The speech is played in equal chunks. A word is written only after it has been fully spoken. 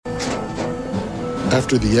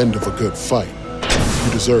After the end of a good fight,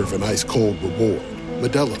 you deserve an ice-cold reward.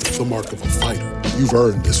 Modelo is the mark of a fighter. You've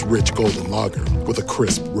earned this rich golden lager with a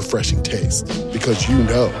crisp, refreshing taste. Because you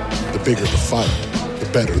know, the bigger the fight, the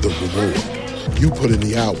better the reward. You put in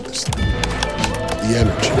the hours, the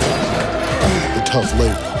energy, the tough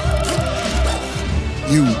labor.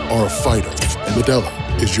 You are a fighter, and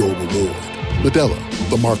Modelo is your reward. Modelo,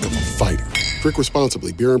 the mark of a fighter. Drink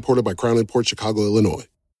responsibly. Beer imported by Crown Imports, Chicago, Illinois.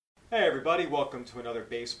 Hey everybody, welcome to another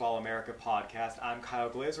Baseball America podcast. I'm Kyle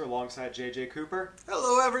Glazer alongside JJ Cooper.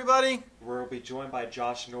 Hello everybody. We'll be joined by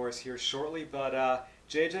Josh Norris here shortly, but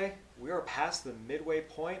JJ, we are past the midway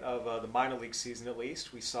point of the minor league season at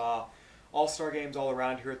least. We saw all-star games all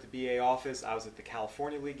around here at the BA office. I was at the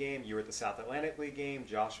California League game, you were at the South Atlantic League game,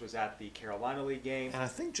 Josh was at the Carolina League game. And I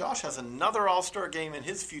think Josh has another all-star game in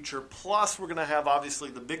his future, plus we're going to have obviously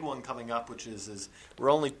the big one coming up, which is we're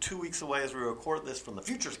only 2 weeks away as we record this from the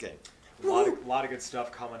Futures game. A lot of good stuff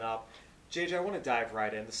coming up. JJ, I want to dive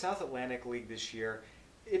right in. The South Atlantic League this year,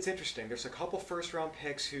 it's interesting. There's a couple first-round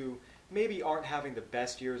picks who maybe aren't having the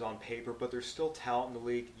best years on paper, but there's still talent in the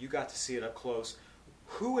league. You got to see it up close.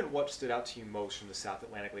 Who and what stood out to you most from the South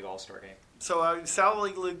Atlantic League All-Star Game? So, South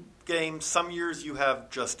Atlantic League game, some years you have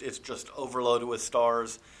it's just overloaded with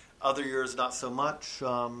stars. Other years, not so much.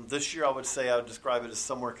 This year, I would say I would describe it as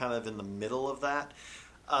somewhere kind of in the middle of that.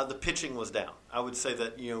 The pitching was down. I would say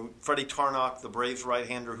that, Freddie Tarnok, the Braves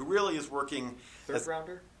right-hander, who really is working Third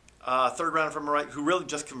rounder from right, who really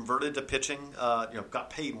just converted to pitching, got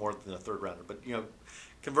paid more than a third rounder, but,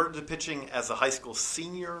 converted to pitching as a high school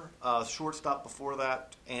senior, shortstop before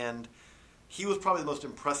that, and he was probably the most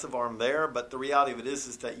impressive arm there, but the reality of it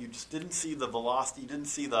is that you just didn't see the velocity, you didn't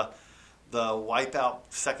see the wipeout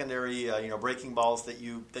secondary, breaking balls that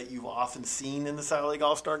you've often seen in the South League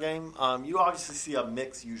All-Star Game. You obviously see a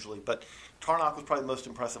mix usually, but Tarnok was probably the most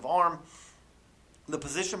impressive arm. The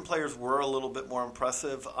position players were a little bit more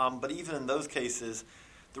impressive, but even in those cases,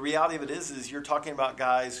 the reality of it is you're talking about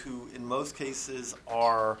guys who, in most cases, there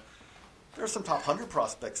are some top 100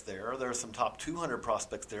 prospects there, there are some top 200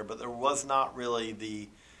 prospects there, but there was not really the.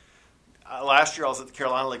 Last year I was at the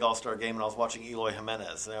Carolina League All-Star Game and I was watching Eloy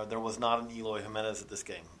Jimenez. There was not an Eloy Jimenez at this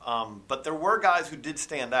game. But there were guys who did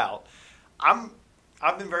stand out.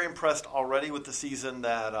 I've been very impressed already with the season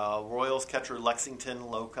that Royals catcher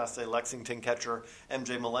low-cost Lexington catcher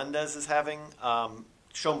MJ Melendez is having.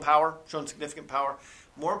 Shown significant power.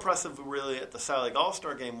 More impressive really at the South League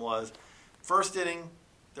All-Star Game was first inning,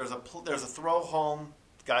 there's a throw home,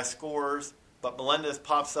 the guy scores, but Melendez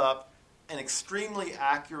pops up, an extremely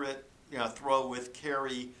accurate throw with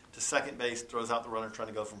carry to second base, throws out the runner trying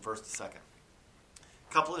to go from first to second.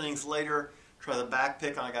 A couple innings later, tries a back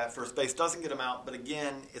pick on a guy at first base, doesn't get him out, but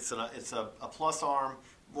again, it's a plus arm.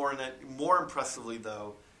 More impressively,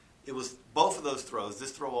 though, it was both of those throws.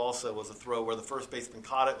 This throw also was a throw where the first baseman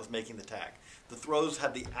caught it, was making the tag. The throws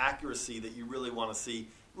had the accuracy that you really want to see,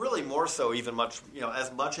 really more so even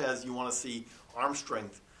as much as you want to see arm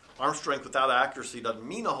strength. Arm strength without accuracy doesn't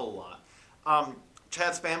mean a whole lot.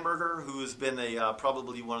 Chad Spanberger, who has been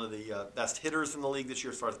probably one of the best hitters in the league this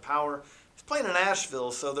year as far as power, he's playing in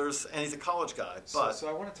Asheville, and he's a college guy. But so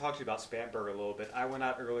I want to talk to you about Spanberger a little bit. I went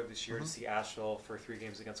out earlier this year to see Asheville for 3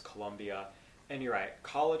 games against Columbia, and you're right,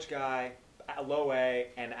 college guy, low A,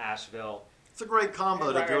 and Asheville. It's a great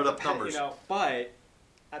combo to build up numbers. But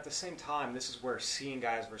at the same time, this is where seeing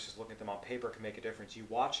guys versus looking at them on paper can make a difference. You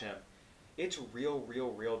watch him. It's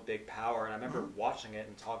real big power. And I remember watching it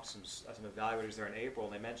and talking to some evaluators there in April,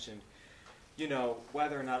 and they mentioned,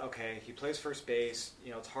 whether or not, he plays first base,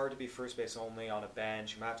 it's hard to be first base only on a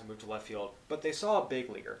bench. You might have to move to left field. But they saw a big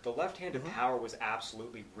leaguer. The left-handed power was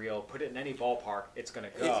absolutely real. Put it in any ballpark, it's going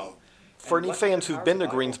to go. For any fans who've been to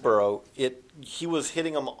Greensboro, he was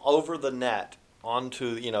hitting them over the net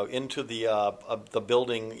onto into the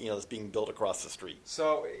building that's being built across the street.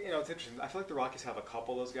 So it's interesting. I feel like the Rockies have a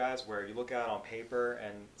couple of those guys where you look at it on paper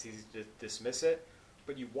and it's easy to dismiss it,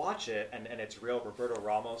 but you watch it and it's real. Roberto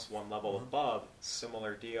Ramos, one level above,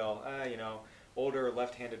 similar deal. Older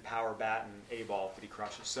left-handed power bat and A-ball, but he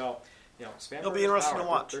crushes. So Spanberger's it'll be interesting power, to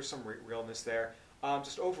watch. There's some realness there.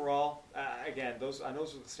 Just overall, again, those are the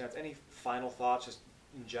stats. Any final thoughts, just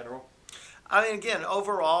in general? I mean, again,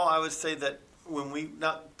 overall, I would say that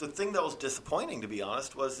the thing that was disappointing, to be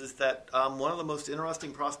honest, is that one of the most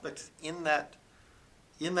interesting prospects in that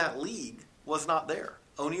league was not there.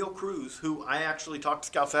 Oneil Cruz, who I actually talked to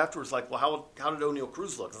scouts afterwards, like, well, how did Oneil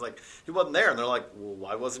Cruz look? It's like, he wasn't there, and they're like, well,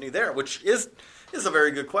 why wasn't he there? Which is a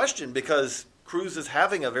very good question because Cruz is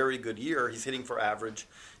having a very good year. He's hitting for average,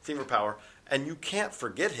 hitting for power. And you can't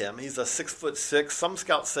forget him. He's a 6'6", some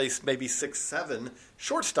scouts say maybe 6'7",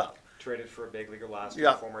 shortstop. Traded for a big leaguer last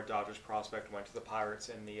year. Former Dodgers prospect went to the Pirates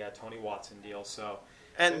in the Tony Watson deal. So,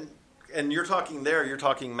 and you're talking there. You're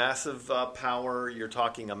talking massive power. You're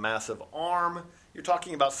talking a massive arm. You're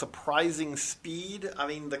talking about surprising speed. I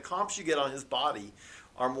mean, the comps you get on his body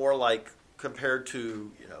are more like compared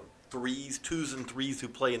to twos and threes who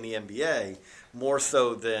play in the NBA, more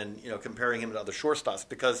so than comparing him to other shortstops,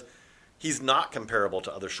 because he's not comparable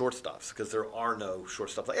to other shortstops because there are no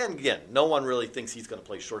shortstops. And again, no one really thinks he's going to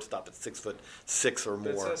play shortstop at 6'6" or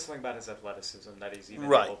more. It says something about his athleticism that he's even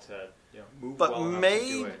able to move well enough to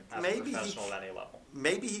do it as a professional at any level.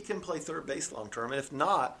 Maybe he can play third base long term, and if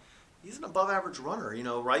not, he's an above-average runner.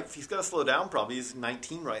 Right? He's got to slow down probably. He's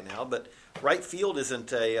 19 right now, but right field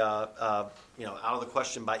isn't out of the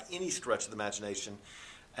question by any stretch of the imagination,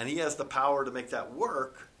 and he has the power to make that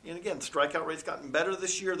work. And again, strikeout rate's gotten better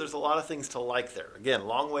this year. There's a lot of things to like there. Again,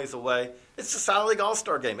 long ways away. It's the Sally League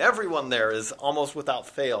All-Star Game. Everyone there is almost without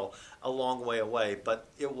fail a long way away, but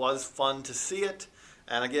it was fun to see it.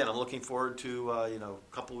 And again, I'm looking forward to a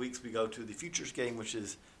couple of weeks we go to the Futures Game, which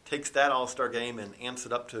takes that All-Star Game and amps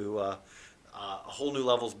it up to a whole new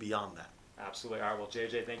levels beyond that. Absolutely. All right. Well,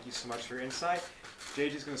 JJ, thank you so much for your insight.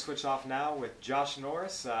 JJ's going to switch off now with Josh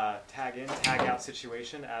Norris, tag in, tag out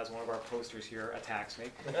situation as one of our posters here attacks me.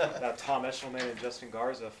 Tom Eshelman and Justin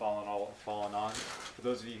Garza falling on. For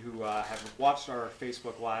those of you who have watched our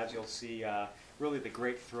Facebook Lives, you'll see really the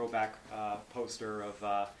great throwback poster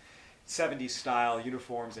of 70s style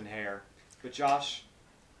uniforms and hair. But Josh,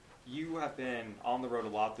 you have been on the road a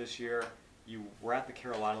lot this year. You were at the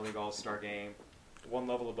Carolina League All-Star Game, one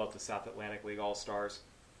level above the South Atlantic League All-Stars.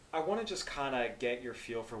 I want to just kind of get your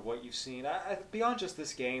feel for what you've seen, beyond just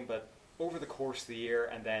this game, but over the course of the year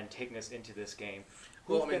and then taking us into this game.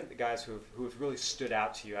 Who have been the guys who have really stood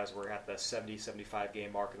out to you as we're at the 70-75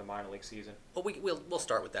 game mark of the minor league season? Well, we'll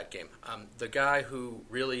start with that game. The guy who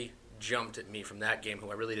really jumped at me from that game,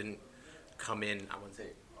 who I really didn't come in, I wouldn't say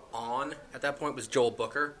on at that point, was Joel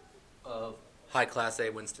Booker of High Class A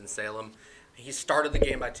Winston-Salem. He started the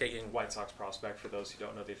game by taking... White Sox prospect, for those who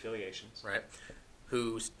don't know the affiliations. Right.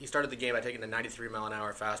 He started the game by taking a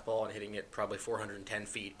 93-mile-an-hour fastball and hitting it probably 410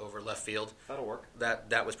 feet over left field. That'll work.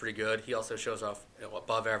 That was pretty good. He also shows off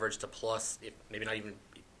above average to plus, maybe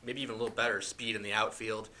even a little better, speed in the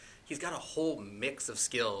outfield. He's got a whole mix of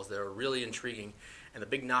skills that are really intriguing. And the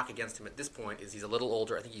big knock against him at this point is he's a little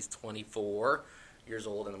older. I think he's 24 years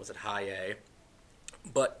old and was at High A.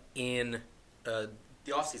 But in the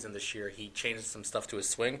offseason this year, he changed some stuff to his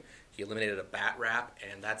swing. He eliminated a bat wrap,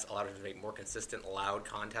 and that's allowed him to make more consistent, loud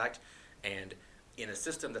contact. And in a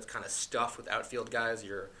system that's kind of stuffed with outfield guys,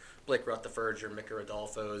 your Blake Rutherfords, your Mika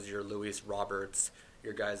Rodolfo's, your Luis Roberts,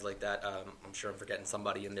 your guys like that. I'm sure I'm forgetting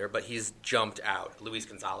somebody in there, but he's jumped out. Luis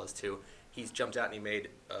Gonzalez, too. He's jumped out, and he made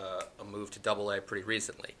a move to Double-A pretty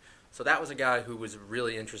recently. So that was a guy who was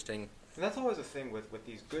really interesting. And that's always a thing with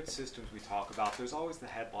these good systems we talk about. There's always the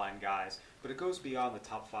headline guys, but it goes beyond the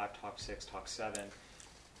top 5, top 6, top 7.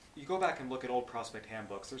 You go back and look at old prospect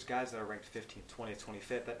handbooks. There's guys that are ranked 15th, 20th,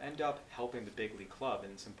 25th that end up helping the big league club,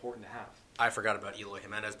 and it's important to have. I forgot about Eloy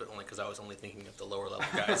Jimenez, but only because I was only thinking of the lower level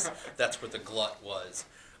guys. That's where the glut was.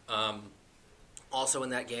 Also in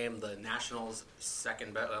that game, the Nationals'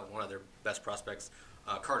 one of their best prospects,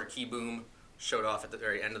 Carter Keyboom, showed off at the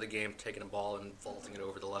very end of the game, taking a ball and vaulting it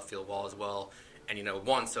over the left field wall as well. And,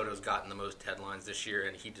 Juan Soto's gotten the most headlines this year,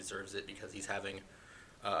 and he deserves it because he's having...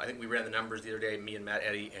 I think we ran the numbers the other day, me and Matt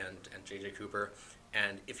Eddy and J.J. Cooper.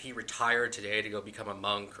 And if he retired today to go become a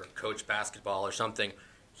monk or coach basketball or something,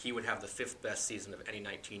 he would have the 5th best season of any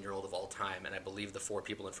 19-year-old of all time. And I believe the 4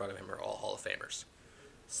 people in front of him are all Hall of Famers.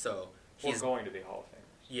 So he's going to be Hall of Famers.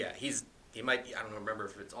 Yeah, he might be, I don't remember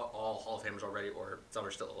if it's all Hall of Famers already or some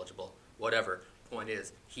are still eligible. Whatever. Point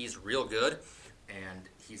is, he's real good, and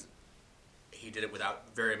he did it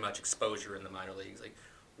without very much exposure in the minor leagues. Like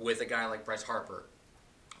with a guy like Bryce Harper,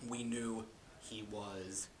 we knew he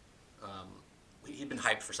was he'd been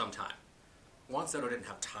hyped for some time. Juan Soto didn't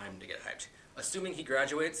have time to get hyped. Assuming he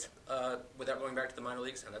graduates without going back to the minor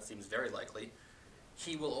leagues, and that seems very likely,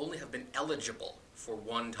 he will only have been eligible for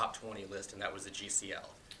one top 20 list, and that was the GCL.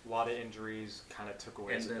 A lot of injuries kind of took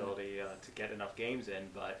away his ability to get enough games in,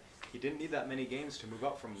 but he didn't need that many games to move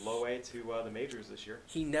up from low A to the majors this year.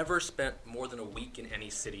 He never spent more than a week in any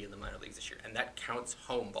city in the minor leagues this year, and that counts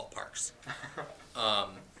home ballparks.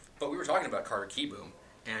 But we were talking about Carter Keyboom,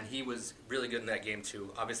 and he was really good in that game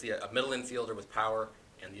too. Obviously, a middle infielder with power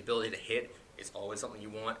and the ability to hit is always something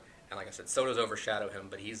you want. And like I said, Soto's overshadowed him,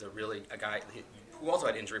 but he's a guy who also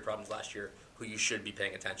had injury problems last year, who you should be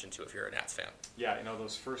paying attention to if you're a Nats fan. Yeah,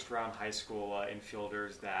 those first-round high school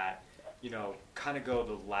infielders that kind of go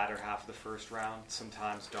the latter half of the first round.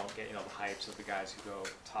 Sometimes don't get, the hypes of the guys who go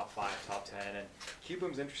top 5, top 10. And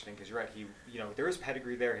Q-Boom's interesting because you're right. He, there is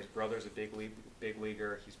pedigree there. His brother's a big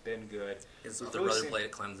leaguer. He's been good. His other brother played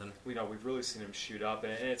at Clemson. We've really seen him shoot up,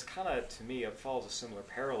 and it's kind of, to me, it follows a similar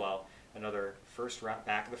parallel. Another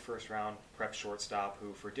back of the first round prep shortstop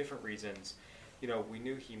who, for different reasons, we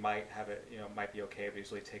knew he might have it, might be okay, but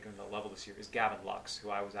he's really taken the level this year. Is Gavin Lux, who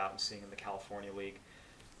I was out and seeing in the California League.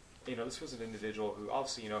 This was an individual who,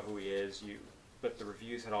 obviously, you know who he is, but the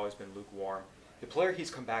reviews had always been lukewarm. The player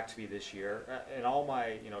he's come back to be this year, in all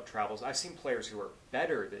my travels, I've seen players who are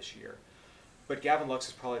better this year. But Gavin Lux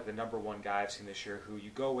is probably the number one guy I've seen this year who you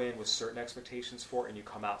go in with certain expectations for and you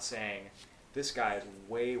come out saying, this guy is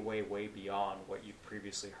way, way, way beyond what you've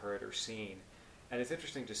previously heard or seen. And it's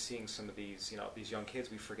interesting just seeing some of these, these young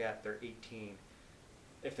kids. We forget they're 18.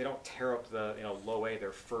 If they don't tear up the, low A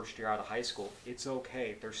their first year out of high school, it's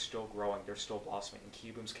okay. They're still growing. They're still blossoming. In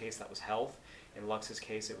Q-Boom's case, that was health. In Lux's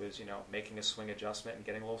case, it was, making a swing adjustment and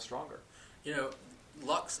getting a little stronger.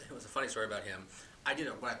 Lux, it was a funny story about him. I did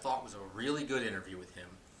what I thought was a really good interview with him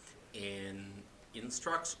in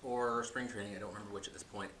Instructs or spring training. I don't remember which at this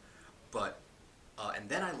point. But and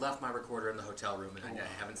then I left my recorder in the hotel room, and I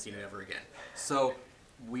haven't seen it ever again. So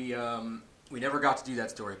we never got to do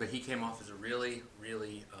that story. But he came off as a really,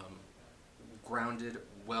 really grounded,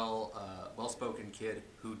 well-spoken kid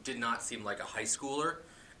who did not seem like a high schooler.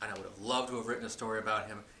 And I would have loved to have written a story about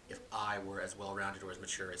him if I were as well-rounded or as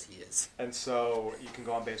mature as he is. And so you can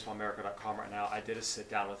go on baseballamerica.com right now. I did a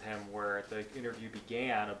sit-down with him where the interview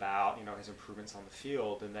began about, his improvements on the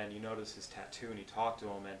field, and then you notice his tattoo, and you talk to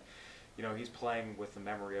him, and, he's playing with the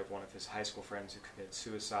memory of one of his high school friends who committed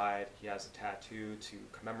suicide. He has a tattoo to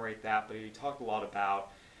commemorate that, but he talked a lot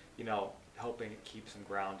about, helping keep him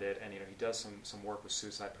grounded, and, he does some work with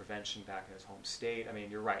suicide prevention back in his home state. I mean,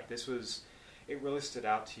 you're right. It really stood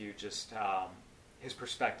out to you just his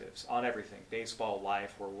perspectives on everything. Baseball,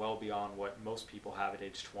 life, were well beyond what most people have at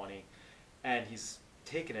age 20. And he's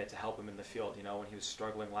taken it to help him in the field. When he was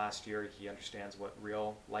struggling last year, he understands what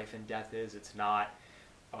real life and death is. It's not,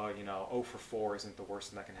 0 for 4 isn't the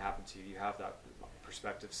worst thing that can happen to you. You have that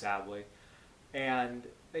perspective, sadly. And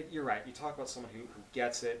you're right. You talk about someone who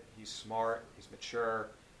gets it. He's smart. He's mature.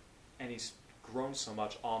 And he's grown so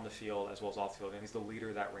much on the field as well as off the field, and he's the leader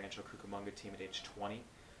of that Rancho Cucamonga team at age 20,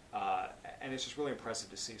 and it's just really impressive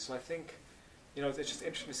to see. So I think, it's just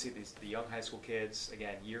interesting to see the young high school kids,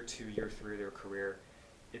 again, year 2, year 3 of their career.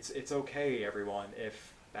 It's okay, everyone,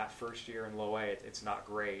 if that first year in low A, it's not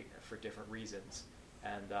great for different reasons,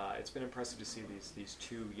 and it's been impressive to see these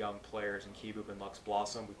two young players in Q-Boom and Lux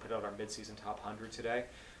blossom. We put out our midseason top 100 today.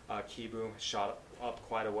 Q-Boom shot up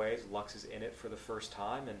quite a ways. Lux is in it for the first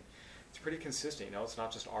time, and it's pretty consistent. It's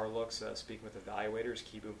not just our Lux. Speaking with evaluators,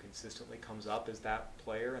 Q-Boom consistently comes up as that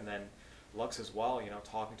player, and then Lux as well.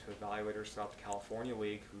 Talking to evaluators throughout the California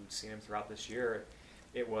League who'd seen him throughout this year,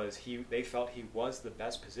 they felt he was the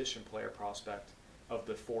best position player prospect of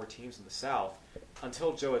the 4 teams in the South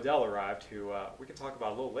until Joe Adell arrived, who we can talk about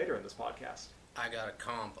a little later in this podcast. I got a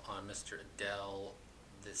comp on Mr. Adell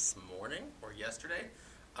this morning or yesterday.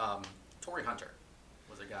 Torrey Hunter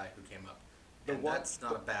was a guy who came up. And that's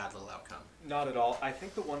not a bad little outcome. Not at all. I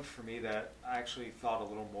think the one for me that I actually thought a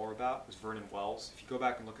little more about was Vernon Wells. If you go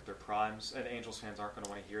back and look at their primes, and Angels fans aren't going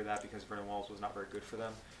to want to hear that because Vernon Wells was not very good for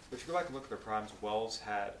them. But if you go back and look at their primes, Wells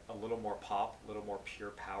had a little more pop, a little more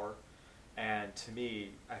pure power. And to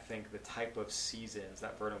me, I think the type of seasons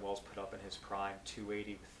that Vernon Wells put up in his prime,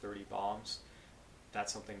 280 with 30 bombs,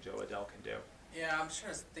 that's something Joe Adell can do. Yeah, I'm just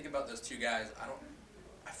trying to think about those two guys.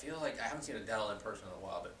 I feel like I haven't seen Adell in person in a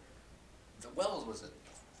while, but Wells was a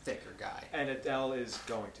thicker guy. And Adell is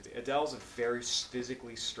going to be. Adell's a very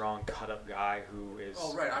physically strong, cut-up guy who is...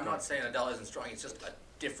 Oh, right. I'm not saying Adell isn't strong. It's just a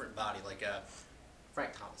different body, like a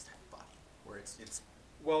Frank Thomas type of body, where it's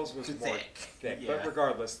Wells was more thick. Yeah. But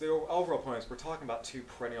regardless, the overall point is we're talking about 2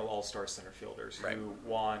 perennial all-star center fielders who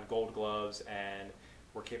won Gold Gloves and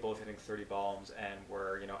were capable of hitting 30 bombs and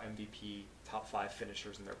were, MVP top 5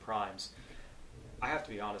 finishers in their primes. I have to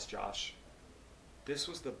be honest, Josh. This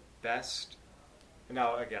was the best.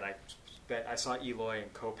 Now, again, I saw Eloy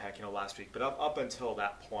and Kopech, last week, but up until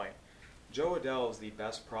that point, Joe Adell is the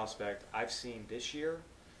best prospect I've seen this year.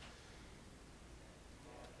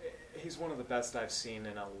 He's one of the best I've seen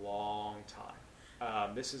in a long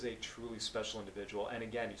time. This is a truly special individual, and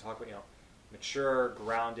again, you talk about mature,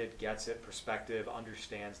 grounded, gets it, perspective,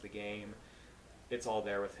 understands the game. It's all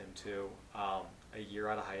there with him too. A year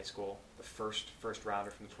out of high school, the first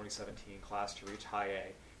rounder from the 2017 class to reach high A.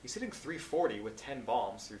 He's hitting .340 with 10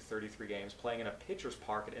 bombs through 33 games, playing in a pitcher's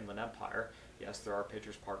park at Inland Empire. Yes, there are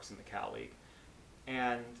pitchers' parks in the Cal League.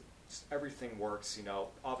 And everything works,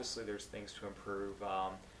 obviously there's things to improve.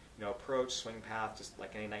 Approach, swing path, just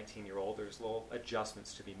like any 19-year-old, there's little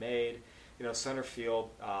adjustments to be made. Center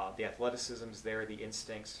field, the athleticism's there, the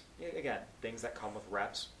instincts, again, things that come with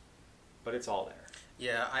reps, but it's all there.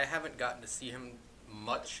 Yeah, I haven't gotten to see him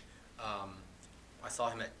much. I saw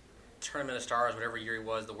him at Tournament of Stars, whatever year he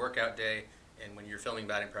was, the workout day, and when you're filming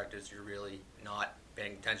batting practice, you're really not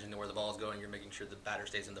paying attention to where the ball's going. You're making sure the batter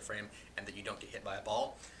stays in the frame and that you don't get hit by a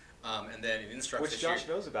ball. And then in instructs which Josh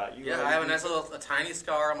knows about. I have a tiny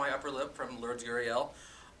scar on my upper lip from Lourdes Gurriel.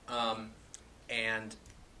 And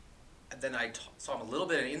then I saw him a little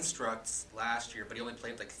bit in instructs last year, but he only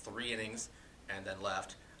played like 3 innings and then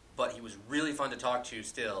left. But he was really fun to talk to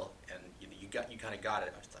still, and you kind of got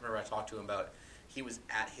it. I remember I talked to him about he was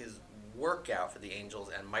at his workout for the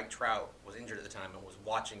Angels, and Mike Trout was injured at the time and was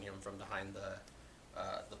watching him from behind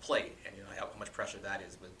the plate, and how much pressure that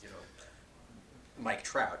is with Mike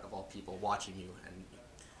Trout of all people watching you, and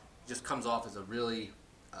just comes off as a really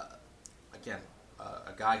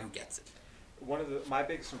a guy who gets it. My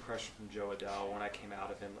biggest impression from Joe Adell when I came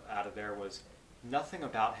out of there was nothing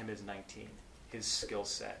about him is 19. His skill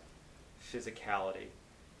set, physicality.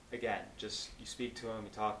 Again, just you speak to him, you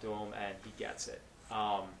talk to him, and he gets it.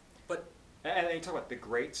 And you talk about the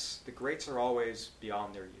greats. The greats are always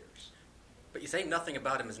beyond their years. But you say nothing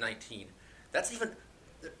about him is 19. That's even...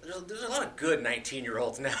 There's a lot of good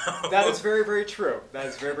 19-year-olds now. That is very, very true. That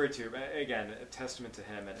is very, very true. Again, a testament to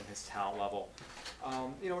him and his talent level.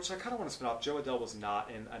 Which I kind of want to spin off. Joe Adell was not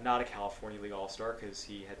a California League All-Star because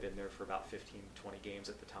he had been there for about 15, 20 games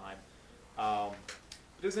at the time. But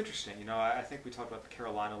it was interesting. I think we talked about the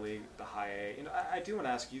Carolina League, the High A. I do want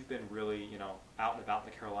to ask, you've been really, out and about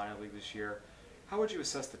in the Carolina League this year. How would you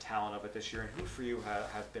assess the talent of it this year, and who for you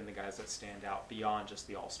have been the guys that stand out beyond just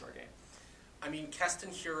the All-Star game? I mean,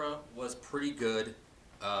 Keston Hiura was pretty good.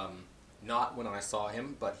 Not when I saw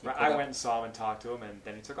him, but I went and saw him and talked to him, and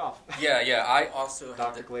then he took off. Yeah. I also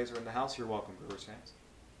Dr. Glazer in the house. You're welcome, Brewers fans.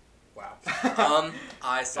 Wow.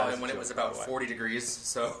 I saw him when it was about 40 degrees,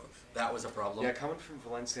 so that was a problem. Yeah, coming from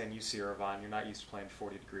Valencia and UC Irvine, you're not used to playing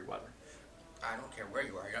 40-degree weather. I don't care where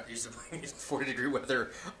you are. You're not used to playing 40-degree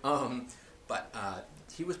weather. But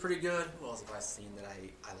he was pretty good. Who else have I seen that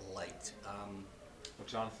I liked?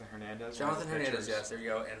 Jonathan Hernandez. Jonathan Hernandez, yes, there you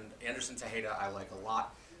go. And Anderson Tejeda I like a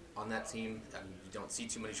lot on that team. I mean, you don't see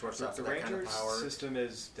too many shortstops with that kind of power. The Rangers system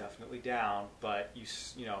is definitely down, but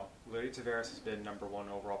Leury Taveras has been number 1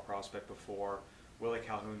 overall prospect before. Willie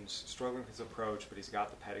Calhoun's struggling with his approach, but he's got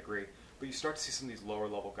the pedigree. But you start to see some of these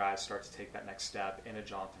lower-level guys start to take that next step in a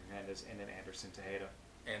Jonathan Hernandez and an Anderson Tejeda.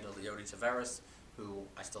 And a Leody Taveras, who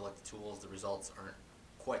I still like the tools. The results aren't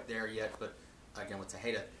quite there yet, but again, with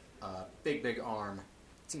Tejeda, big arm.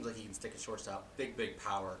 Seems like he can stick a shortstop. Big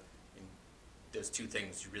power. And those two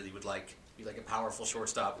things you really would like. You like a powerful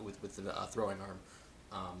shortstop with a throwing arm.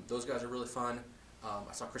 Those guys are really fun.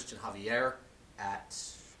 I saw Christian Javier at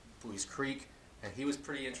Buies Creek, and he was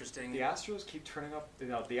pretty interesting. The Astros keep turning up.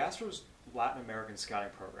 The Astros Latin American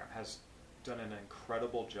scouting program has done an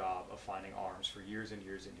incredible job of finding arms for years and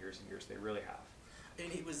years and years and years. They really have.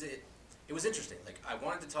 And it was interesting. Like, I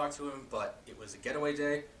wanted to talk to him, but it was a getaway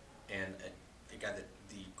day, and a guy that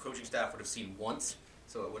the coaching staff would have seen once,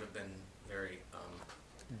 so it would have been very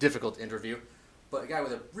difficult to interview. But a guy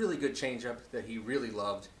with a really good changeup that he really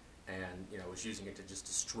loved, and was using it to just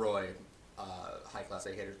destroy high class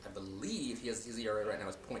A hitters. I believe his ERA right now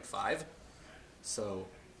is .5. So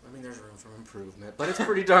I mean, there's room for improvement, but it's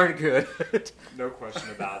pretty darn good. No question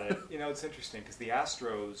about it. It's interesting because the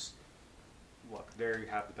Astros, look, there you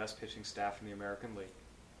have the best pitching staff in the American League.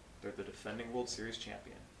 They're the defending World Series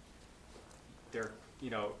champion. They're,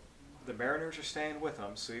 the Mariners are staying with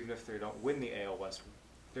them, so even if they don't win the AL West,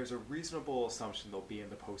 there's a reasonable assumption they'll be in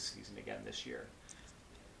the postseason again this year.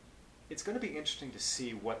 It's going to be interesting to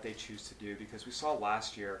see what they choose to do because we saw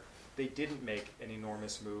last year they didn't make an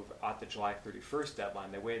enormous move at the July 31st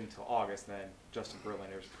deadline. They waited until August, and then Justin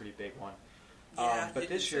Verlander was a pretty big one. But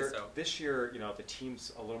this year, the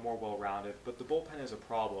team's a little more well-rounded, but the bullpen is a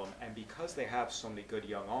problem, and because they have so many good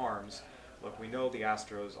young arms, look, we know the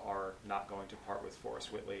Astros are not going to part with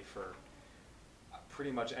Forrest Whitley for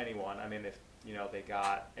pretty much anyone. I mean, if they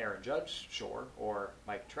got Aaron Judge, sure, or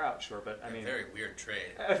Mike Trout, sure, but I mean, very weird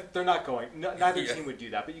trade. They're not going. Neither team would do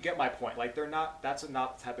that, but you get my point. Like, they're not. That's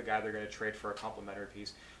not the type of guy they're going to trade for a complimentary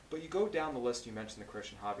piece. But you go down the list. You mentioned the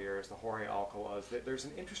Christian Javier's, the Jorge Alcalas. There's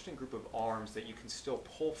an interesting group of arms that you can still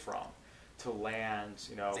pull from to land.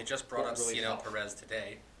 They just brought up Cianel Perez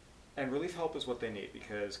today. And relief help is what they need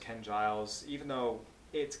because Ken Giles, even though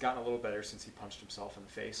it's gotten a little better since he punched himself in the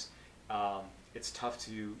face, It's tough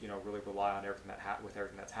to really rely on everything with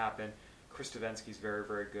everything that's happened. Chris Davinsky's very,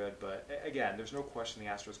 very good, but again, there's no question the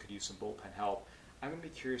Astros could use some bullpen help. I'm going to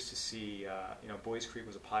be curious to see. Boys Creek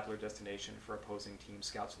was a popular destination for opposing team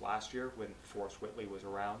scouts last year when Forrest Whitley was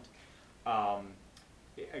around.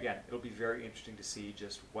 Again, it'll be very interesting to see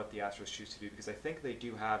just what the Astros choose to do, because I think they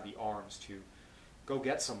do have the arms to go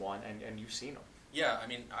get someone, and you've seen them. Yeah, I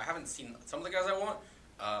mean, I haven't seen some of the guys I want.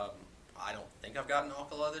 I don't think I've gotten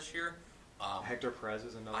Alcala this year. Hector Perez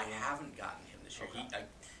is another one. I haven't gotten him this year. Okay.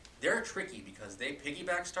 They're tricky because they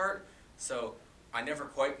piggyback start, so I never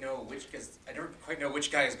quite know which guy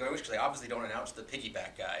is going which, because they obviously don't announce the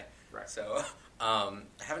piggyback guy. Right. So I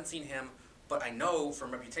haven't seen him, but I know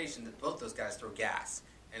from reputation that both those guys throw gas.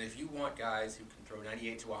 And if you want guys who can throw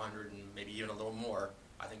 98 to 100 and maybe even a little more,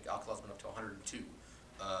 I think Alcala's been up to 102.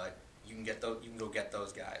 You can go get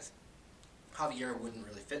those guys. Javier wouldn't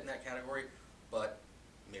really fit in that category, but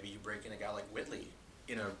maybe you break in a guy like Whitley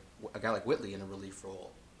in a relief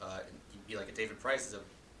role. You'd be like a David Price as a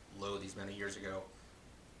low these many years ago.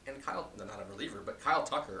 And not a reliever, but Kyle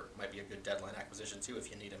Tucker might be a good deadline acquisition too if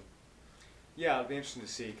you need him. Yeah, it'll be interesting to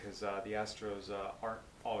see, because the Astros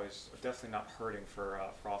definitely not hurting for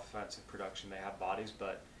offensive production. They have bodies,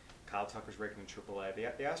 but Kyle Tucker's raking in AAA.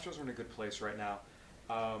 The Astros are in a good place right now.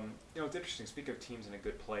 It's interesting. Speaking of teams in a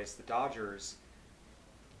good place, the Dodgers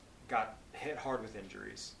got hit hard with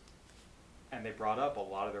injuries, and they brought up a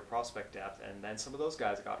lot of their prospect depth, and then some of those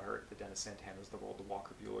guys got hurt. The Dennis Santanas of the world, the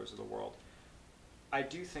Walker Buehlers of the world. I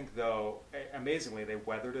do think, though, amazingly, they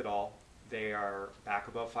weathered it all. They are back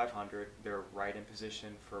above 500. They're right in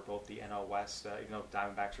position for both the NL West. Even though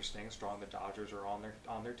Diamondbacks are staying strong, the Dodgers are on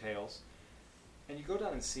their tails. And you go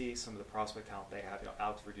down and see some of the prospect talent they have.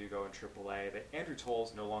 Alex Verdugo in AAA. Andrew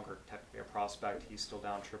Toll's no longer technically a prospect. He's still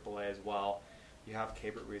down AAA as well. You have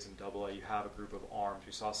Keibert Ruiz in AA. You have a group of arms.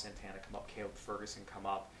 We saw Santana come up, Caleb Ferguson come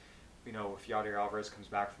up. If Yadier Alvarez comes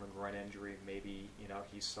back from a groin injury, maybe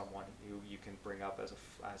he's someone who you can bring up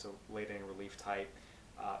as a late inning relief type.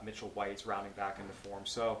 Mitchell White's rounding back into form.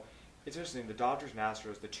 So it's interesting. The Dodgers and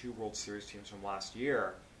Astros, the two World Series teams from last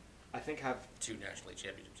year, I think have two National League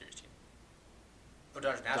Championship Series teams. Oh,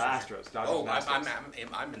 Dodgers and Astros. Astros.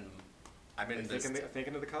 I'm in this.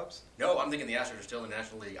 Thinking of the Cubs? No, I'm thinking the Astros are still in the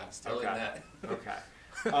National League. I'm still in that.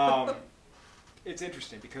 Okay. It's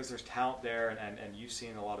interesting because there's talent there, and you've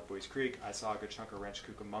seen a lot of Boys Creek. I saw a good chunk of Rancho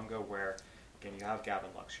Cucamonga where, again, you have Gavin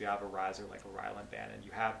Lux, you have a riser like a Ryland Bannon,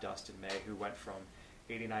 you have Dustin May, who went from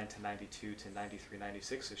 89 to 92 to 93,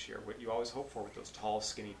 96 this year. What you always hope for with those tall,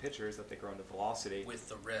 skinny pitchers, that they grow into velocity. With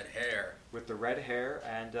the red hair. With the red hair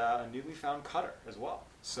and a newly found cutter as well.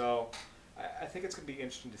 So I think it's going to be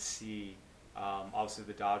interesting to see. Obviously,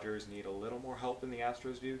 the Dodgers need a little more help than the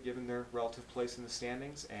Astros do, given their relative place in the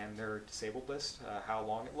standings and their disabled list, how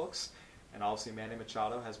long it looks. And obviously, Manny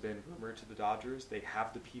Machado has been rumored to the Dodgers. They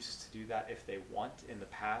have the pieces to do that if they want. In the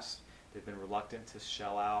past, they've been reluctant to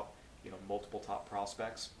shell out multiple top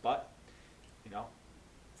prospects, but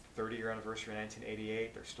 30-year anniversary in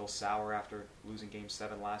 1988. They're still sour after losing Game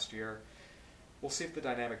 7 last year. We'll see if the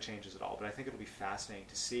dynamic changes at all, but I think it'll be fascinating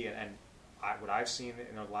to see. And what I've seen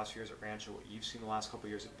in the last few years at Rancho, what you've seen the last couple of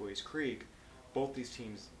years at Boys Creek, both these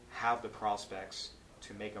teams have the prospects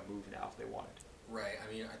to make a move now if they wanted. Right.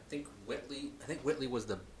 I mean, I think Whitley was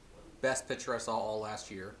the best pitcher I saw all last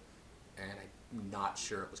year, and I'm not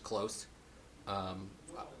sure it was close.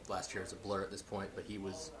 Last year is a blur at this point, but he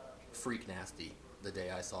was freak nasty the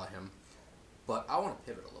day I saw him. But I want to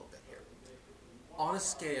pivot a little bit here. On a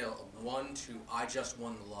scale of 1 to I just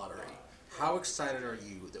won the lottery, how excited are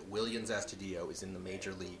you that Willians Astudillo is in the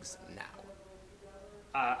major leagues now?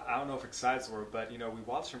 I don't know if excited's the word, but we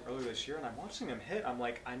watched him earlier this year, and I'm watching him hit. I'm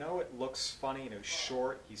like, I know it looks funny, he's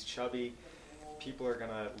short, he's chubby, people are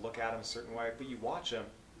gonna look at him a certain way, but you watch him,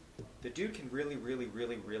 the dude can really, really,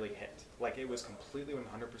 really, really hit. Like, it was completely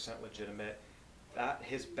 100% legitimate. That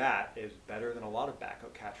his bat is better than a lot of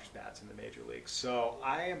backup catchers' bats in the major leagues. So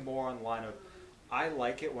I am more on the line of, I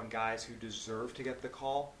like it when guys who deserve to get the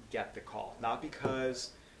call get the call, not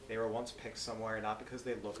because they were once picked somewhere, not because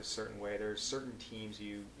they look a certain way. There's certain teams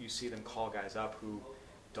you see them call guys up who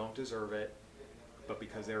don't deserve it, but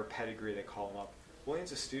because they were pedigree, they call them up.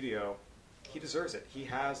 Willians Astudillo, he deserves it. He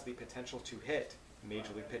has the potential to hit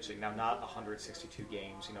major league pitching. Now, not 162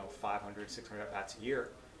 games, 500, 600 at-bats a year,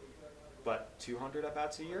 but 200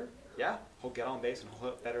 at-bats a year? Yeah, he'll get on base and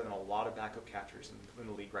he'll hit better than a lot of backup catchers in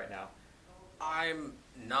the league right now. I'm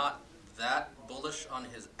not that bullish on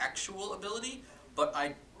his actual ability, but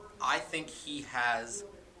I think he has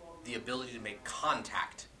the ability to make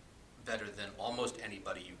contact better than almost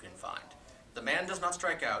anybody you can find. The man does not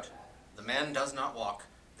strike out. The man does not walk.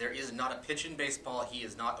 there is not a pitch in baseball he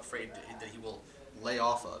is not afraid that he will lay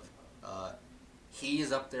off of. He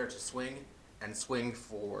is up there to swing and swing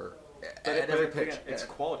for at every pitch. Again, it's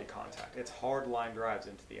quality contact. It's hard line drives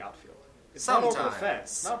into the outfield. It's Sometimes. not over the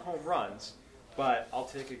fence, not home runs, but I'll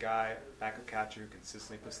take a guy, backup catcher, who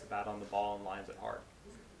consistently puts the bat on the ball and lines it hard.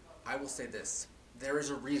 I will say this. There is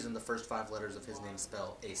a reason the first 5 letters of his name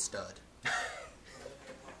spell a stud.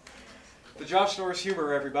 The Josh Norris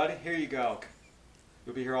humor, everybody. Here you go.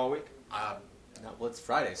 You'll be here all week? No, well, it's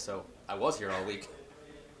Friday, so I was here all week.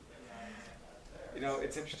 You know,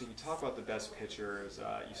 it's interesting. You talk about the best pitchers.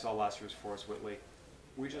 You saw last year's Forrest Whitley.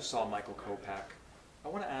 We just saw Michael Kopech. I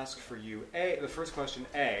want to ask for you, the first question,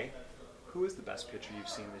 who is the best pitcher you've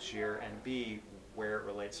seen this year, and B, where it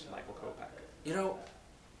relates to Michael Kopech? You know,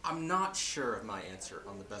 I'm not sure of my answer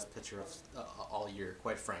on the best pitcher of all year,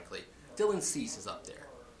 quite frankly. Dylan Cease is up there.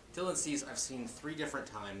 Dylan Cease I've seen 3 different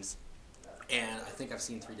times, and I think I've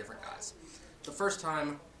seen 3 different guys. The first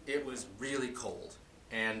time, it was really cold,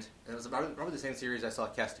 and it was probably the same series I saw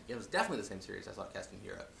It was definitely the same series I saw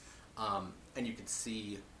Castanheira, and you could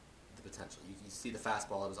see the potential. You could see the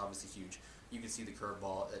fastball; it was obviously huge. You could see the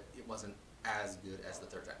curveball; it wasn't as good as the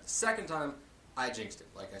third time. The second time, I jinxed it,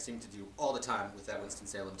 like I seem to do all the time with that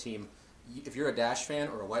Winston-Salem team. If you're a Dash fan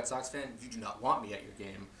or a White Sox fan, you do not want me at your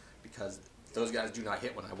game because those guys do not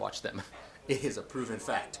hit when I watch them. It is a proven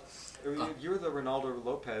fact. You were the Ronaldo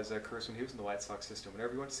Lopez curse when he was in the White Sox system.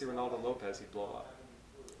 Whenever you went to see Ronaldo Lopez, he'd blow up.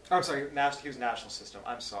 Oh, I'm sorry, he was national system.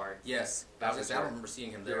 I'm sorry. Yes, I remember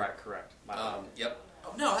seeing him there. You're right, correct. Yep.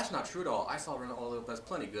 Oh, no, that's not true at all. I saw Ronaldo Lopez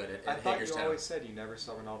plenty good at I thought Hagerstown. you always said you never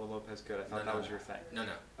saw Ronaldo Lopez good. I thought that was your thing. No.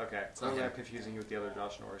 Okay, clearly I'm confusing you with the other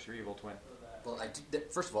Josh Norris, your evil twin. Well,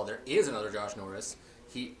 first of all, there is another Josh Norris.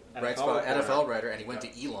 He writes NFL about NFL writer, and he went to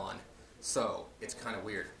Elon, so it's kind of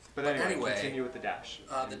weird. But anyway, continue with the Dash.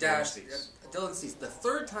 Dylan Cease. The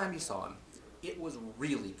third time you saw him, it was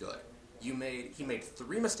really good. He made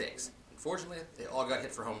 3 mistakes. Unfortunately, they all got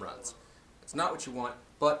hit for home runs. It's not what you want,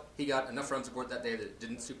 but he got enough run support that day that it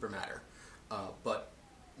didn't super matter. But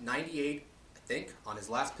 98, I think, on his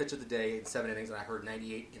last pitch of the day in 7 innings, and I heard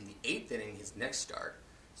 98 in the 8th inning, his next start.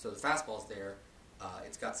 So the fastball's there.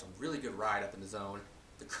 It's got some really good ride up in the zone.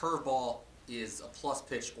 The curveball is a plus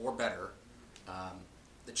pitch or better.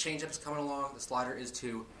 The changeup's coming along. The slider is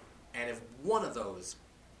too. And if one of those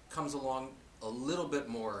comes along a little bit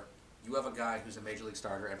more, you have a guy who's a major league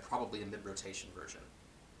starter and probably a mid-rotation version.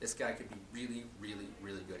 This guy could be really, really,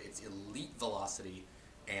 really good. It's elite velocity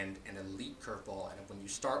and an elite curveball. And when you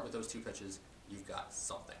start with those 2 pitches, you've got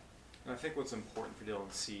something. And I think what's important for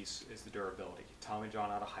Dylan Cease is the durability. Tommy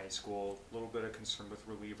John out of high school, a little bit of concern with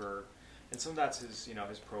reliever, and some of that's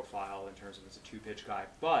his profile in terms of as a 2-pitch guy.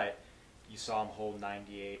 But you saw him hold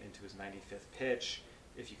 98 into his 95th pitch.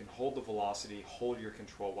 If you can hold the velocity, hold your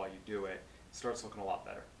control while you do it, it starts looking a lot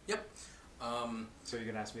better. Yep. So you're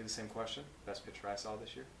gonna ask me the same question? Best pitcher I saw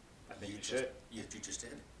this year? I think you should. You just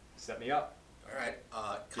did. Set me up. All right,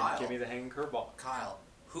 Kyle. Give me the hanging curveball. Kyle,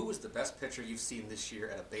 who was the best pitcher you've seen this year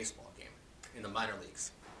at a baseball game in the minor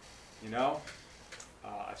leagues?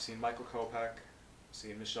 I've seen Michael Kopech,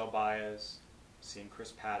 seen Michelle Baez, seen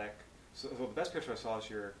Chris Paddock. So the best pitcher I saw this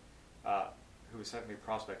year, who was technically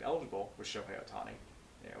prospect eligible, was Shohei Ohtani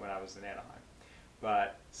when I was in Anaheim.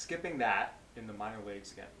 But skipping that, in the minor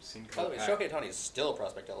leagues again, seen Kopech. By the way, Shohei Ohtani is still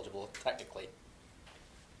prospect eligible, technically.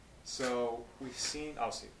 So we've seen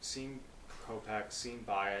Kopech, seen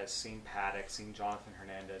Baez, seen Paddock, seen Jonathan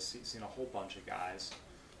Hernandez, seen a whole bunch of guys.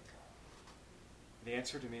 The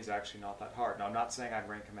answer to me is actually not that hard. Now, I'm not saying I'd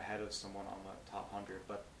rank him ahead of someone on the top 100,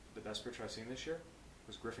 but the best pitcher I've seen this year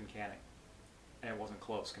was Griffin Canning, and it wasn't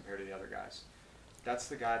close compared to the other guys. That's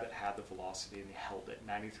the guy that had the velocity and he held it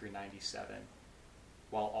 93, 97,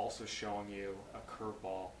 while also showing you a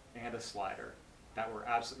curveball and a slider that were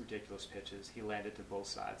absolutely ridiculous pitches. He landed to both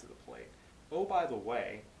sides of the plate. Oh, by the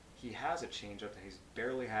way, he has a changeup that he's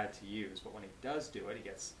barely had to use, but when he does do it, he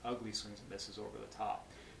gets ugly swings and misses over the top.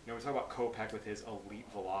 We talk about Kopech with his elite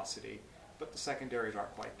velocity, but the secondaries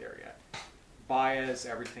aren't quite there yet. Baez,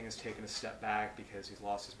 everything has taken a step back because he's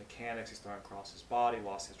lost his mechanics, he's thrown across his body,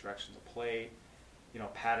 lost his direction to plate.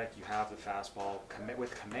 Paddock, you have the fastball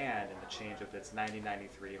with command and the changeup that's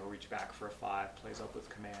 90-93. He'll reach back for a 5, plays up with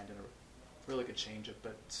command and a really good changeup,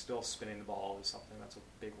 but still spinning the ball is something that's a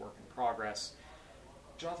big work in progress.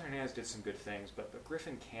 Jonathan Hernandez did some good things, but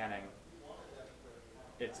Griffin Canning,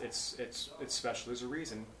 it's special. There's a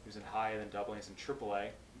reason he was in high and then double. He's in AAA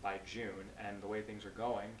by June, and the way things are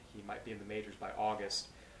going, he might be in the majors by August.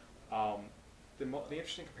 The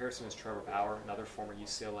interesting comparison is Trevor Bauer, another former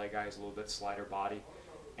UCLA guy who's a little bit slider body,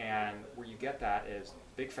 and where you get that is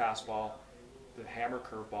big fastball. the hammer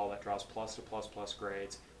curveball that draws plus to plus plus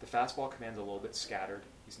grades. The fastball command's a little bit scattered.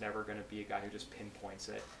 He's never going to be a guy who just pinpoints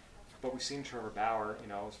it. But we've seen Trevor Bauer,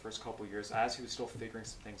 his first couple of years, as he was still figuring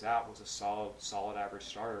some things out, was a solid average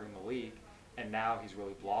starter in the league. And now he's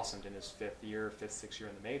really blossomed in his sixth year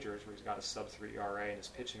in the majors, where he's got a sub-3 ERA and is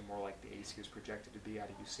pitching more like the ace he was projected to be out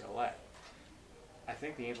of UCLA. I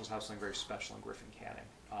think the Angels have something very special in Griffin Canning.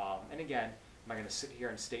 And again, am I going to sit here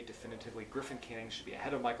and state definitively Griffin Canning should be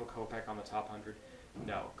ahead of Michael Kopech on the top 100?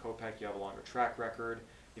 No. Kopech, you have a longer track record.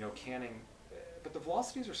 Canning, but the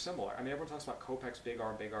velocities are similar. I mean, everyone talks about Kopech's big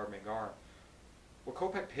arm. What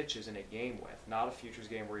Kopech pitches in a game with, not a futures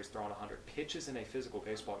game where he's throwing 100, pitches in a physical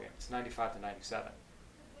baseball game. It's 95 to 97.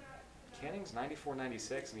 Canning's 94,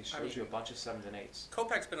 96, and he shows you a bunch of 7s and 8s.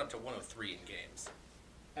 Kopech's been up to 103 in games.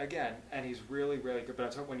 Again, and he's really, really good. But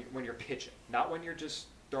I'm talking when you're pitching, not when you're just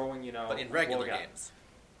throwing, But in regular games.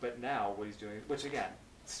 But now what he's doing, which again,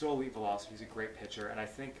 still elite velocity. He's a great pitcher, and I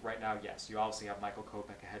think right now, yes, you obviously have Michael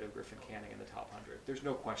Kopech ahead of Griffin Canning in the top 100. There's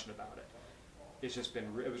no question about it. It's just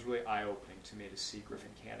it was really eye-opening to me to see Griffin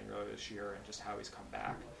Canning earlier this year and just how he's come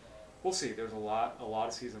back. We'll see. There's a lot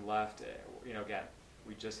of season left. Again,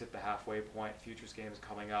 we just hit the halfway point. Futures game is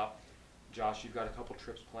coming up. Josh, you've got a couple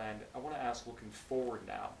trips planned. I want to ask, looking forward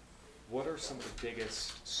now, what are some of the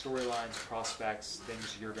biggest storylines, prospects,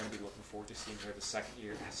 things you're going to be looking forward to seeing here the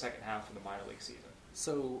second half of the minor league season?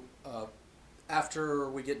 So, after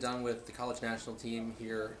we get done with the college national team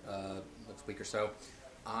here next week or so,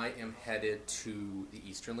 I am headed to the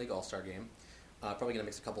Eastern League All-Star Game. Probably going to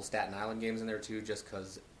mix a couple Staten Island games in there too, just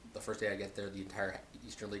because the first day I get there, the entire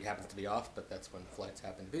Eastern League happens to be off, but that's when flights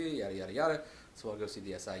happen to be, yada, yada, yada. So I'll go see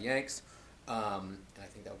the SI Yanks, and I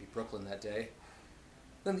think that would be Brooklyn that day.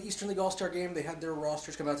 Then the Eastern League All-Star Game, they had their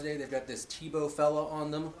rosters come out today. They've got this Tebow fella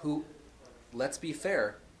on them who, let's be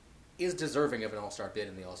fair, is deserving of an All-Star bid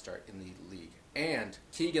in the league. And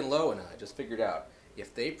Keegan Lowe and I just figured out,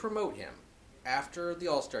 if they promote him after the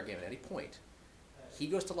All-Star Game at any point, he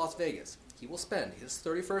goes to Las Vegas. He will spend his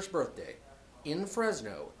 31st birthday in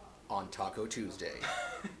Fresno on Taco Tuesday.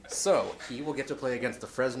 So he will get to play against the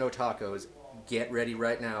Fresno Tacos. Get ready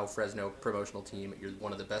right now, Fresno promotional team. You're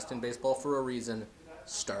one of the best in baseball for a reason.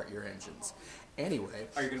 Start your engines. Anyway.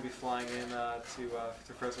 Are you going to be flying in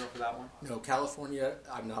to Fresno for that one? No, California.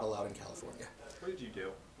 I'm not allowed in California. What did you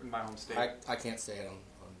do in my home state? I can't say it on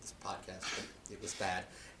this podcast, but it was bad.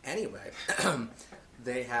 Anyway,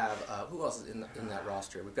 they have, who else is in that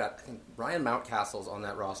roster? We've got, I think, Ryan Mountcastle's on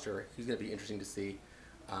that roster. He's going to be interesting to see.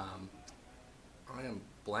 I am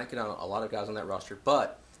blanking on a lot of guys on that roster,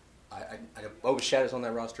 but I know Bo Bichette is on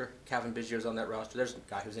that roster. Kevin Biggio is on that roster. There's a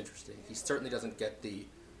guy who's interesting. He certainly doesn't get the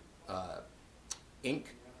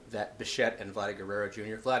ink that Bichette and Vladdy Guerrero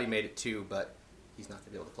Jr. Vladdy made it too, but he's not going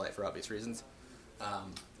to be able to play for obvious reasons.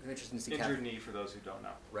 I'm interested to see injured knee for those who don't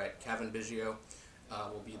know. Right, Kevin Biggio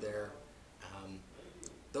will be there.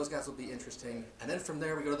 Those guys will be interesting. And then from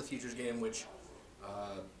there we go to the Futures game, which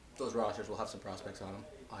those rosters will have some prospects on them,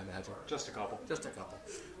 I imagine. Just a couple.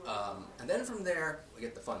 And then from there we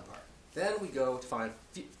get the fun part. Then we go to find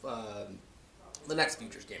the next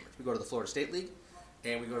Futures gamers. We go to the Florida State League,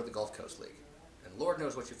 and we go to the Gulf Coast League. And Lord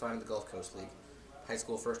knows what you find in the Gulf Coast League. High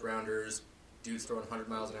school first-rounders, dudes throwing 100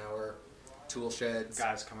 miles an hour, tool sheds.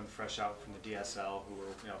 Guys coming fresh out from the DSL who were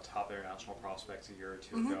top international prospects a year or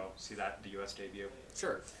two ago. See the U.S. debut.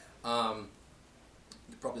 Sure.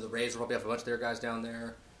 Probably the Rays will probably have a bunch of their guys down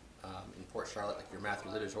there. In Port Charlotte, like your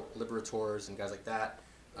Matthew Liberators and guys like that.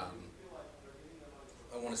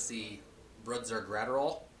 I want to see Brudzer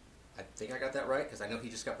Gratterall. I think I got that right, because I know he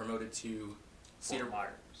just got promoted to Fort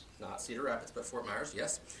Myers. Not Cedar Rapids, but Fort Myers,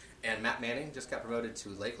 yes. And Matt Manning just got promoted to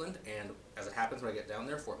Lakeland, and as it happens when I get down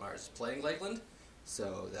there, Fort Myers is playing Lakeland,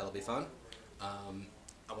 so that'll be fun. I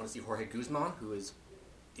want to see Jorge Guzman, who is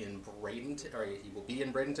in Bradenton, or he will be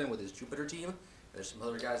in Bradenton with his Jupiter team. There's some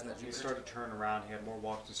other guys in that Jupiter He started to turn around. He had more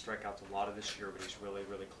walks and strikeouts a lot of this year, but he's really,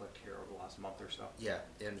 really clicked here over the last month or so. Yeah,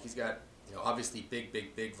 and he's got obviously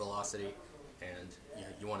big velocity, and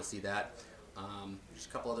you want to see that. There's a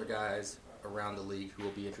couple other guys around the league who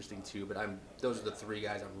will be interesting too, but those are the three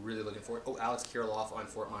guys I'm really looking for. Oh, Alex Kirilloff on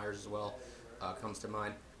Fort Myers as well comes to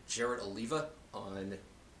mind. Jared Oliva on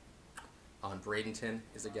Bradenton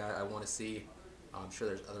is a guy I want to see. I'm sure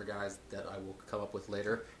there's other guys that I will come up with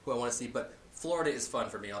later who I want to see, but Florida is fun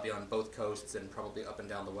for me. I'll be on both coasts and probably up and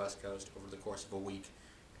down the West Coast over the course of a week,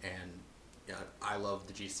 and I love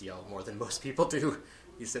the GCL more than most people do.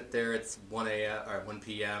 You sit there, it's 1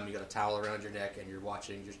 p.m., you got a towel around your neck, and you're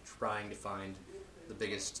trying to find the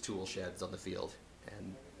biggest tool sheds on the field.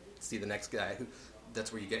 And see the next guy.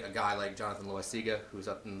 That's where you get a guy like Jonathan Loaiziga, who's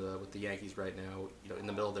up with the Yankees right now, in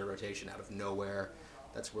the middle of their rotation out of nowhere.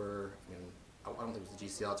 That's where, I don't think it was the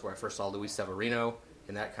GCL. That's where I first saw Luis Severino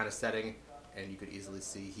in that kind of setting, and you could easily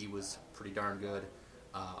see he was pretty darn good.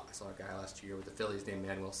 I saw a guy last year with the Phillies named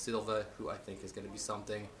Manuel Silva, who I think is going to be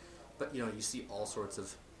something. But, you see all sorts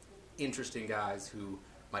of interesting guys who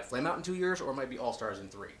might flame out in 2 years or might be all-stars in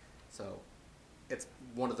 3. So it's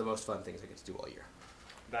one of the most fun things I get to do all year.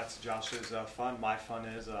 That's Josh's fun. My fun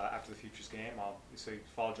is after the Futures game. So you can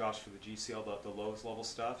follow Josh for the GCL, the lowest level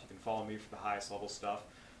stuff. You can follow me for the highest level stuff.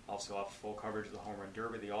 Also have full coverage of the Home Run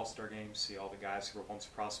Derby, the All-Star Game. See all the guys who were once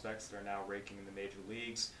prospects that are now raking in the major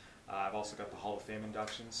leagues. I've also got the Hall of Fame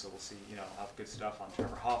inductions, so we'll see. I'll have good stuff on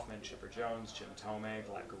Trevor Hoffman, Chipper Jones, Jim Thome,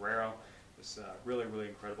 Vlad Guerrero. It's a really, really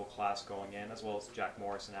incredible class going in, as well as Jack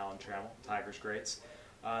Morris and Alan Trammell, Tigers greats.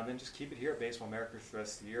 And then just keep it here at Baseball America for the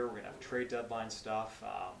rest of the year. We're going to have trade deadline stuff.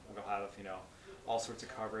 We'll have, all sorts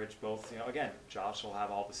of coverage. Both, again, Josh will have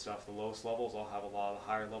all the stuff, the lowest levels. I'll have a lot of the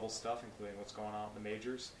higher level stuff, including what's going on in the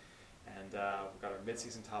majors. And we've got our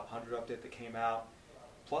midseason top 100 update that came out.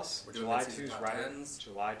 Plus, July 2's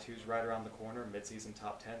right around the corner. Midseason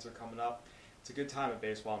top 10s are coming up. It's a good time at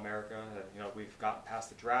Baseball America. We've gotten past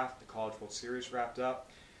the draft. The College World Series wrapped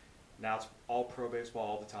up. Now it's all pro baseball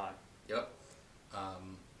all the time. Yep.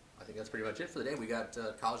 I think that's pretty much it for the day. We got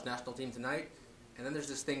college national team tonight, and then there's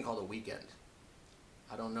this thing called a weekend.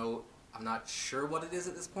 I don't know. I'm not sure what it is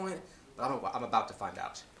at this point, but I'm about to find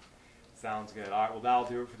out. Sounds good. All right, well, that'll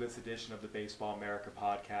do it for this edition of the Baseball America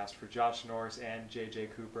podcast. For Josh Norris and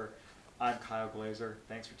JJ Cooper, I'm Kyle Glazer.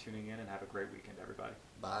 Thanks for tuning in, and have a great weekend, everybody.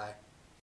 Bye.